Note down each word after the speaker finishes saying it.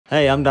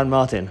Hey, I'm Dan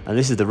Martin, and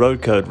this is the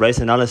road code race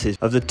analysis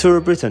of the Tour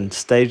of Britain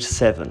Stage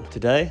 7.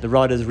 Today, the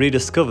riders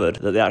rediscovered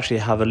that they actually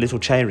have a little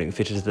chainring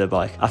fitted to their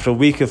bike. After a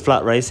week of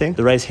flat racing,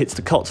 the race hits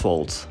the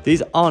Cotswolds.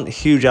 These aren't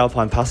huge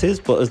alpine passes,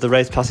 but as the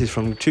race passes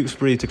from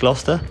Tewkesbury to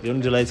Gloucester, the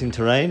undulating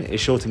terrain is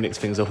sure to mix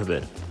things up a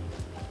bit.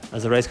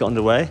 As the race got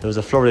underway, there was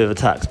a flurry of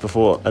attacks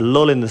before a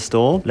lull in the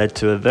storm led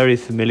to a very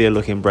familiar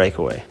looking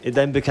breakaway. It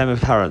then became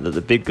apparent that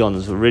the big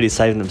guns were really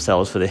saving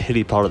themselves for the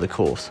hilly part of the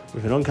course.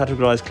 With an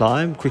uncategorised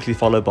climb, quickly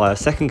followed by a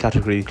second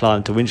category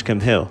climb to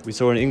Winchcombe Hill, we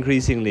saw an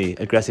increasingly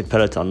aggressive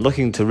peloton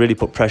looking to really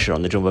put pressure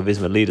on the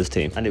Jumbo-Visma leaders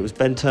team, and it was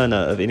Ben Turner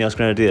of Ineos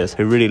Grenadiers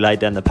who really laid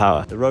down the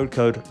power. The Road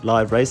Code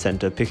Live Race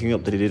Centre picking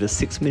up that he did a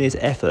 6-minute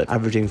effort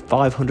averaging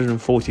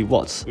 540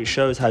 watts, which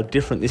shows how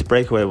different this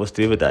breakaway was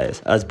to the other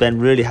days, as Ben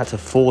really had to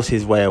force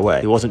his way away.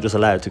 He wasn't just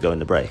allowed to go in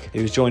the break.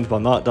 He was joined by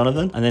Mark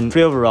Donovan, and then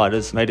 3 other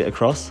riders made it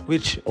across,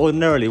 which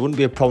ordinarily wouldn't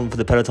be a problem for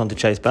the peloton to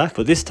chase back,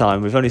 but this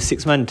time with only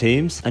 6-man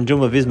teams and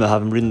Jumbo-Visma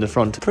having ridden the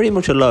front pretty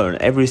much alone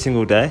every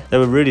single day, they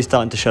were really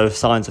starting to show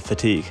signs of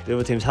fatigue. The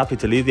other teams happy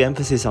to leave the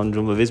emphasis on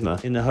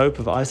Jumbo-Visma in the hope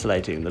of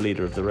isolating the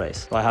leader of the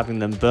race by having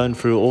them burn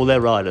through all their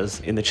riders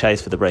in the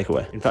chase for the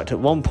breakaway. In fact, at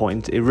one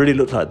point it really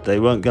looked like they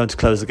weren't going to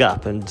close the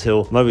gap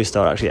until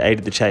Movistar actually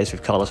aided the chase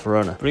with Carlos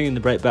Verona, bringing the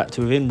break back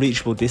to within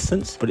reachable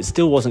distance, but it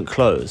still wasn't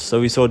closed,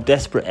 so we saw a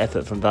desperate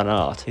effort from Van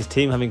Aert. His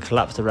team having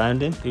collapsed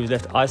around him, he was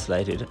left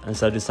isolated and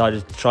so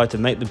decided to try to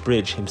make the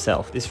bridge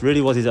himself. This really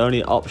was his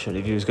only option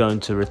if he was going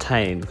to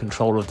retain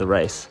control of the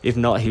race. If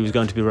not, he was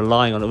going to be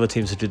relying on other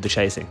teams to do the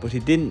chasing. But he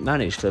didn't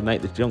manage to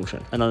make the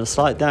junction, and on a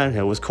slight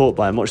downhill was caught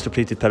by a much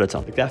depleted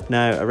peloton. The gap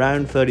now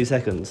around 30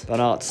 seconds. Van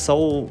Aert's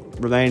sole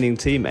remaining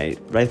teammate,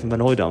 Raven van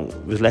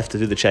Hooydonk, was left to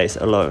do the chase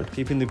alone,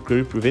 keeping the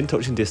group within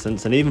touching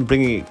distance and even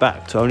bringing it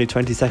back to only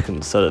 20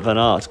 seconds so that Van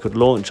Aert could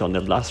launch on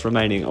the last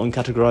remaining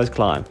uncategorised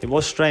climb. It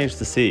was strange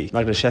to see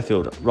Magnus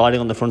Sheffield riding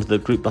on the front of the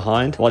group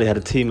behind while he had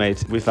a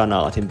teammate with Van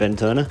Aert in Ben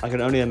Turner. I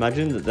can only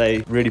imagine that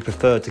they really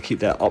preferred to keep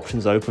their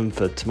options open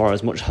for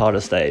tomorrow's much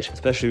harder stage,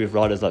 especially with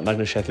riders like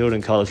Magnus Sheffield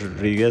and Carlos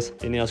Rodriguez.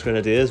 Ineos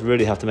Grenadiers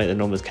really have to make the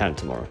numbers count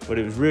tomorrow. But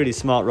it was really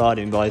smart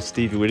riding by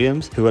Stevie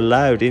Williams, who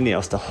allowed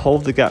Ineos to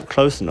hold the gap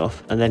close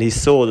enough, and then he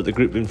saw that the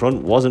group in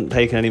front wasn't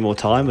taking any more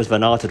time as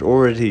Van Aert had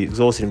already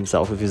exhausted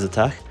himself with his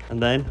attack,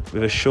 and then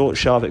with a short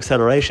sharp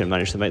acceleration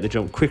managed to make the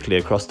jump quickly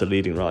across the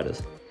leading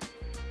riders.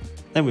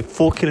 Then with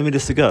 4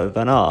 kilometers to go,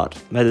 Van Aert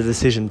made the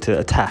decision to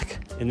attack.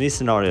 In these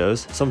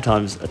scenarios,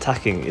 sometimes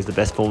attacking is the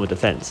best form of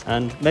defence,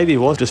 and maybe he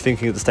was just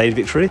thinking of the stage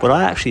victory, but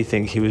I actually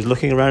think he was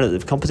looking around at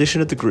the composition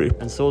of the group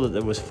and saw that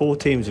there was 4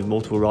 teams with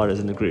multiple riders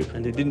in the group,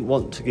 and he didn't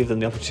want to give them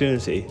the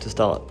opportunity to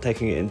start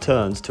taking it in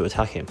turns to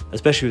attack him,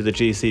 especially with the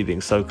GC being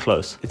so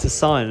close. It's a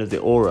sign of the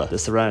aura that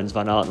surrounds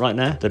Van Aert right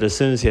now, that as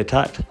soon as he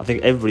attacked, I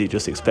think everybody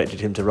just expected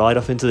him to ride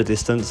off into the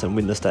distance and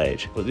win the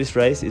stage. But this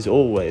race is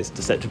always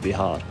deceptively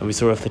hard, and we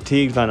saw a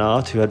fatigued Van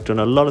Aert who had done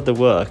a lot of the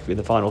work in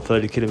the final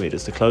 30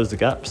 kilometers to close the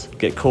gaps,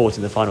 get caught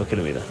in the final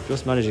kilometer,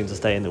 just managing to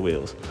stay in the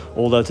wheels.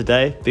 Although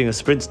today, being a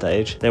sprint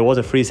stage, there was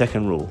a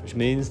 3-second rule, which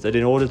means that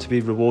in order to be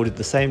rewarded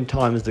the same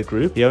time as the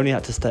group, he only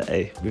had to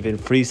stay within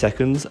 3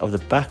 seconds of the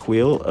back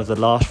wheel of the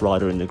last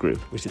rider in the group,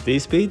 which at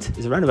these speeds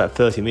is around about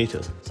 30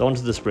 meters. So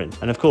onto the sprint.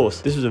 And of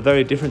course, this was a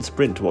very different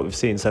sprint to what we've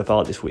seen so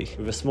far this week.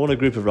 With a smaller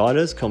group of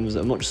riders comes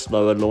a much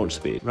slower launch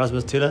speed.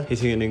 Rasmus Tiller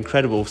hitting an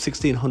incredible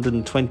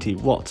 1620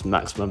 watts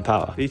maximum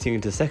power, beating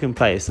into second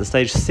place the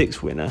stage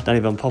 6 winner, Danny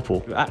van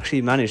Poppel, who actually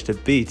managed to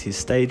beat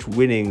his stage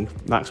winning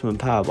maximum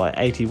power by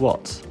 80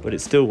 watts, but it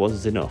still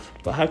wasn't enough.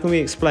 But how can we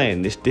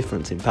explain this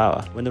difference in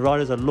power? When the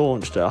riders are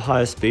launched at a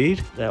higher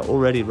speed, they're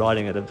already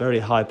riding at a very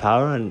high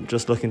power and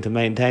just looking to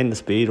maintain the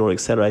speed or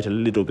accelerate a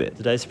little bit.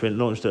 Today's sprint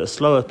launched at a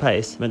slower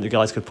pace meant the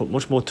guys could put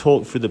much more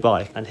torque through the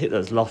bike and hit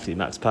those lofty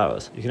max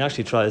powers. You can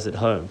actually try this at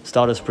home.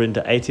 Start a sprint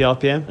at 80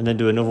 RPM and then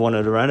do another one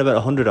at around about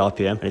 100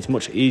 RPM, and it's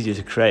much easier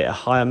to create a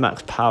higher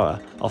max power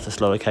off the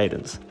slower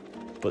cadence.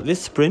 But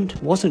this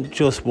sprint wasn't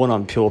just won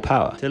on pure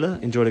power. Tiller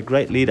enjoyed a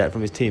great lead out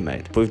from his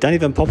teammate, but with Danny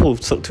van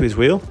Poppel stuck to his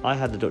wheel, I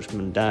had the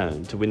Dutchman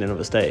down to win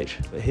another stage.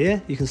 But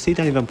here, you can see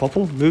Danny van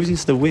Poppel moves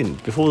into the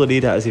wind before the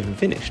lead out has even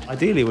finished.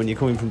 Ideally, when you're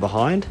coming from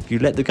behind, you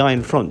let the guy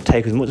in front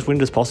take as much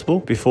wind as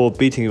possible before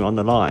beating him on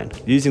the line,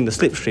 using the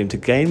slipstream to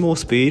gain more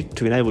speed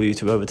to enable you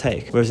to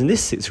overtake. Whereas in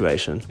this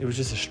situation, it was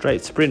just a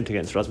straight sprint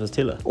against Rasmus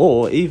Tiller.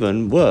 Or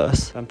even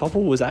worse, Van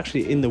Poppel was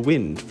actually in the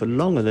wind for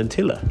longer than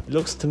Tiller. It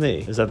looks to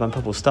me as though Van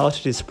Poppel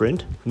started his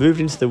sprint, moved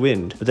into the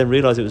wind, but then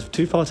realised it was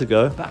too far to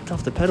go, backed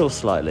off the pedals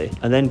slightly,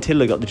 and then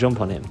Tiller got the jump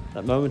on him.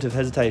 That moment of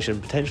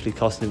hesitation potentially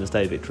cost him the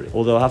stage victory.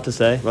 Although I have to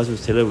say,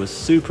 Rasmus Tiller was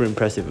super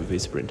impressive with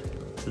his sprint.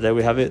 So there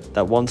we have it,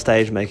 that one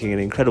stage making an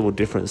incredible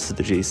difference to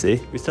the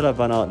GC. We still have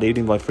Van Aert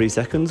leading by 3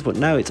 seconds, but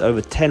now it's over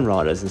 10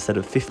 riders instead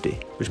of 50,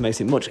 which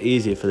makes it much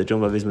easier for the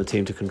Jumbo-Visma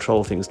team to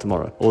control things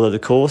tomorrow. Although the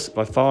course,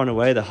 by far and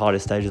away the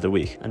hardest stage of the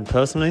week. And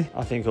personally,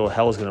 I think all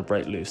hell's going to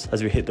break loose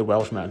as we hit the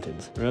Welsh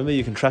mountains. Remember,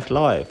 you can track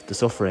live the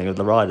suffering of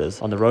the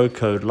riders on the Road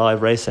Code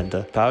Live Race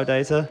Centre, power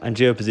data and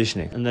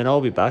geo-positioning. And then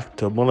I'll be back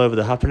to mull over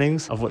the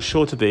happenings of what's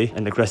sure to be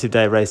an aggressive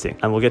day of racing.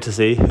 And we'll get to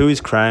see who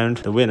is crowned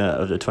the winner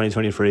of the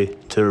 2023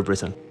 Tour of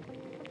Britain.